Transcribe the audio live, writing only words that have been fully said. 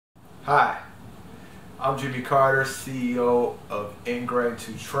Hi, I'm Jimmy Carter, CEO of Ingrained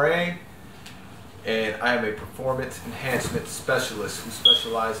to Train, and I am a Performance Enhancement Specialist who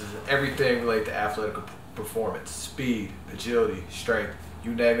specializes in everything related to athletic performance, speed, agility, strength,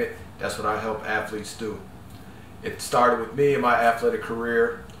 you name it, that's what I help athletes do. It started with me in my athletic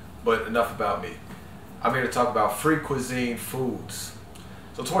career, but enough about me. I'm here to talk about free cuisine foods.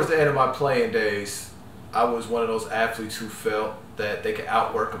 So towards the end of my playing days, I was one of those athletes who felt that they could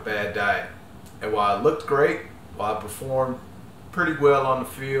outwork a bad diet. And while I looked great, while I performed pretty well on the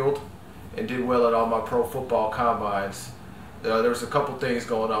field and did well at all my pro football combines, there was a couple things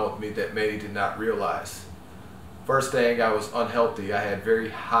going on with me that many did not realize. First thing, I was unhealthy. I had very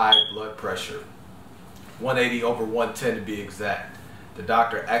high blood pressure, 180 over 110 to be exact. The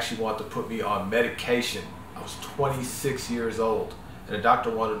doctor actually wanted to put me on medication. I was 26 years old, and the doctor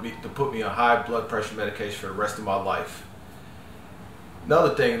wanted me to put me on high blood pressure medication for the rest of my life.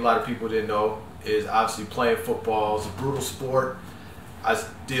 Another thing a lot of people didn't know is obviously playing football is a brutal sport. I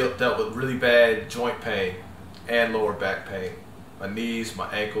dealt with really bad joint pain and lower back pain. My knees, my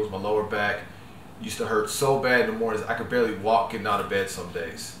ankles, my lower back used to hurt so bad in the mornings I could barely walk getting out of bed some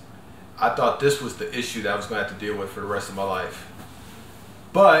days. I thought this was the issue that I was going to have to deal with for the rest of my life.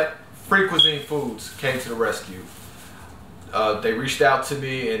 But Free Cuisine Foods came to the rescue. They reached out to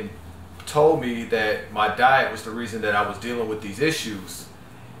me and told me that my diet was the reason that I was dealing with these issues.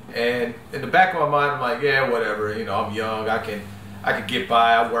 And in the back of my mind, I'm like, yeah, whatever. You know, I'm young. I can get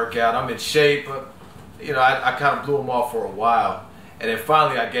by. I work out. I'm in shape. But you know, I kind of blew them off for a while. And then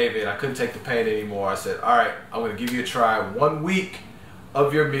finally, I gave in. I couldn't take the pain anymore. I said, all right, I'm going to give you a try. 1 week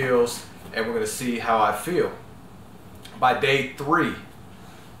of your meals, and we're going to see how I feel. By day 3.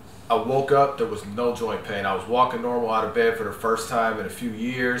 I woke up, there was no joint pain. I was walking normal out of bed for the first time in a few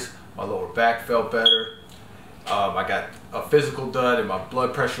years. My lower back felt better. I got a physical done and my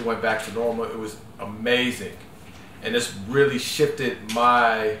blood pressure went back to normal. It was amazing. And this really shifted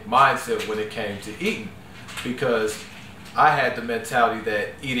my mindset when it came to eating, because I had the mentality that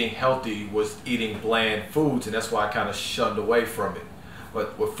eating healthy was eating bland foods, and that's why I kind of shunned away from it.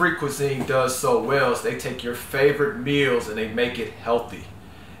 But what Free Cuisine does so well is they take your favorite meals and they make it healthy.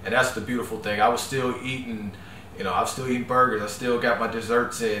 And that's the beautiful thing. I was still eating, you know, I was still eating burgers. I still got my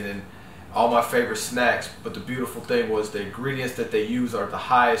desserts in and all my favorite snacks. But the beautiful thing was the ingredients that they use are the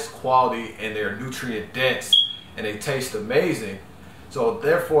highest quality and they're nutrient dense and they taste amazing. So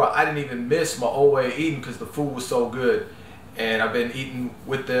therefore, I didn't even miss my old way of eating because the food was so good. And I've been eating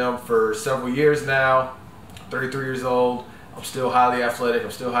with them for several years now. 33 years old. I'm still highly athletic.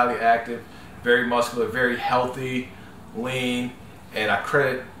 I'm still highly active, very muscular, very healthy, lean. And I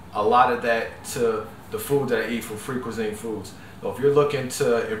credit a lot of that to the food that I eat from Free Cuisine Foods. So if you're looking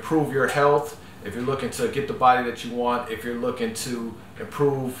to improve your health, if you're looking to get the body that you want, if you're looking to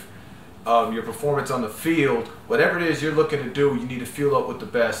improve your performance on the field, whatever it is you're looking to do, you need to fuel up with the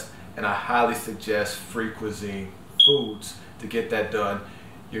best. And I highly suggest Free Cuisine Foods to get that done.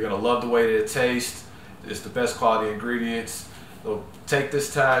 You're going to love the way that it tastes. It's the best quality ingredients. So take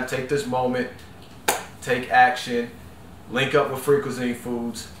this time, take this moment, take action. Link up with Free Cuisine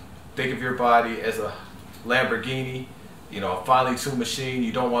Foods. Think of your body as a Lamborghini, you know, a finely tuned machine.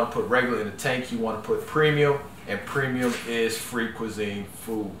 You don't want to put regular in the tank. You want to put premium, and premium is Free Cuisine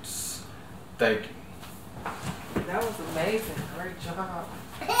Foods. Thank you. That was amazing. Great job.